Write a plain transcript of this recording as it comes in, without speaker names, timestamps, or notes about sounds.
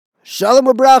Shalom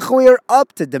U'Bracha, we are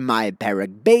up to Demai,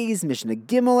 Perek Beis, Mishnah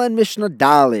Gimel, and Mishnah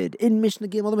Dalid. In Mishnah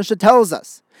Gimel, the Mishnah tells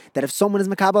us that if someone is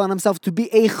makabel on himself to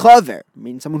be a chaver,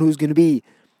 meaning someone who's going to be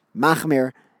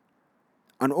machmir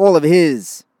on all of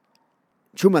his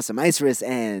trumas, maisris,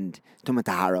 and tumat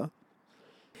tahara,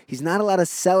 he's not allowed to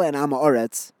sell an Am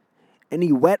Ha'aretz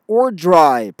any wet or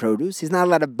dry produce. He's not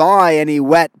allowed to buy any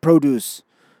wet produce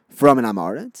from an Am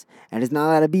Ha'aretz, and he's not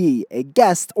allowed to be a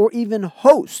guest or even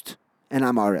host an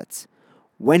Am Ha'aretz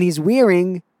when he's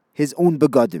wearing his own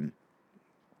begadim.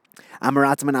 Am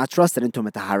Ha'aretzim are not trusted in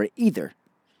tumat tahara either.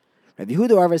 Rabbi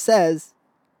Yehuda, however, says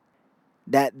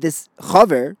that this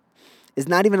chaver is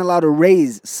not even allowed to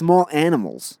raise small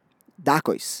animals,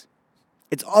 dakois.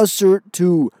 It's usher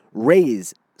to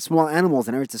raise small animals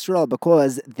in Eretz Yisrael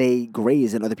because they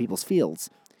graze in other people's fields.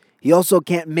 He also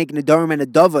can't make nedarim and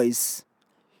nedavos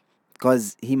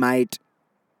because he might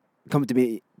come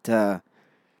to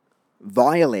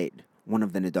violate one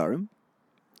of the nedarim.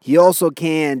 He also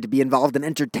can't be involved in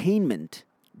entertainment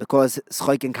because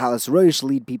Schoik and Kalas Roish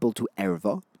lead people to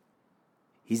erva.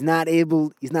 He's not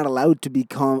allowed to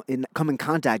come in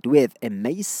contact with a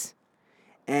mace,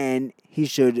 and he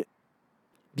should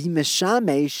be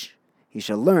meshamesh. He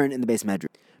should learn in the Beis Medrash.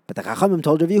 But the Chachamim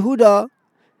told Rav Yehuda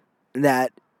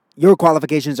that your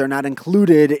qualifications are not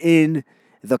included in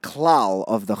the klal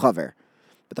of the chaver.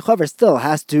 But the chaver still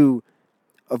has to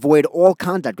avoid all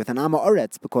contact with an Am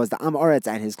Ha'aretz because the Am Ha'aretz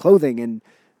and his clothing and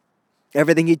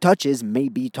everything he touches may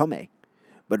be tomei.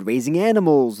 But raising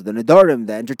animals, the nedarim,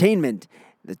 the entertainment,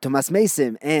 the tumas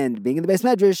mesim, and being in the Beis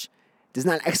Medrash does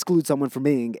not exclude someone from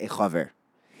being a chaver.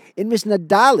 In Mishnah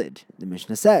Dalid, the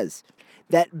Mishnah says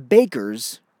that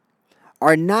bakers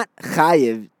are not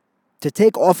chayiv to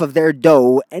take off of their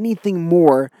dough anything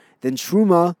more than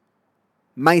truma,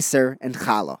 meiser, and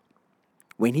challah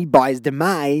when he buys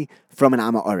demai from an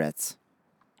Am Ha'aretz.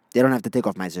 They don't have to take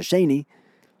off meiser sheni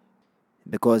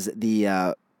because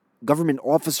the government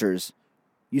officers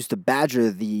used to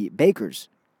badger the bakers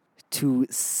to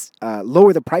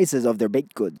lower the prices of their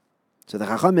baked goods. So the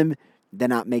Chachamim did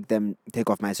not make them take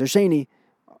off meiser sheni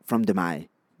from demai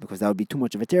because that would be too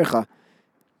much of a tircha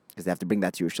because they have to bring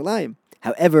that to Yerushalayim.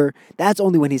 However, that's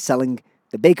only when the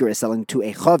baker is selling to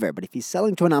a chaver. But if he's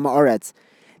selling to an Am Ha'aretz,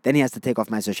 then he has to take off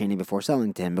meiser sheni before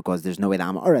selling to him because there's no way the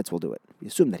Am Ha'aretz will do it. We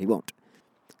assume that he won't.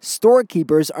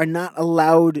 Storekeepers are not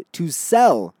allowed to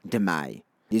sell demai.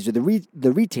 These are the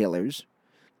retailers,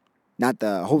 not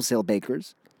the wholesale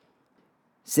bakers,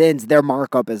 since their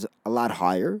markup is a lot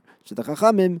higher. So the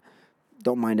Chachamim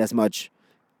don't mind as much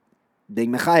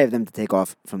being mechayev them to take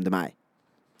off from demai.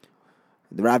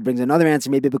 The Rav brings another answer,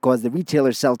 maybe because the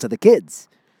retailers sell to the kids,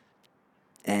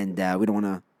 and we don't want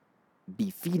to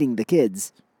be feeding the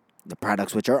kids the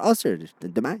products which are ushered, the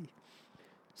demai.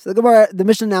 So the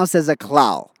Mishnah now says a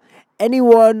klal. Any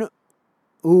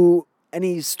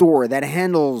store that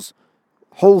handles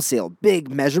wholesale, big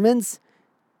measurements,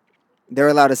 they're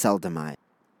allowed to sell demai.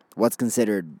 What's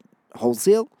considered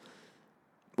wholesale?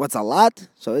 What's a lot?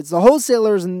 So it's the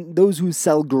wholesalers and those who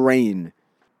sell grain.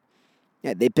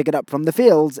 Yeah, they pick it up from the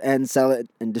fields and sell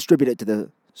it and distribute it to the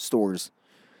stores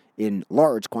in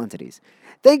large quantities.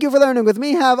 Thank you for learning with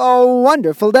me. Have a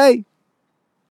wonderful day.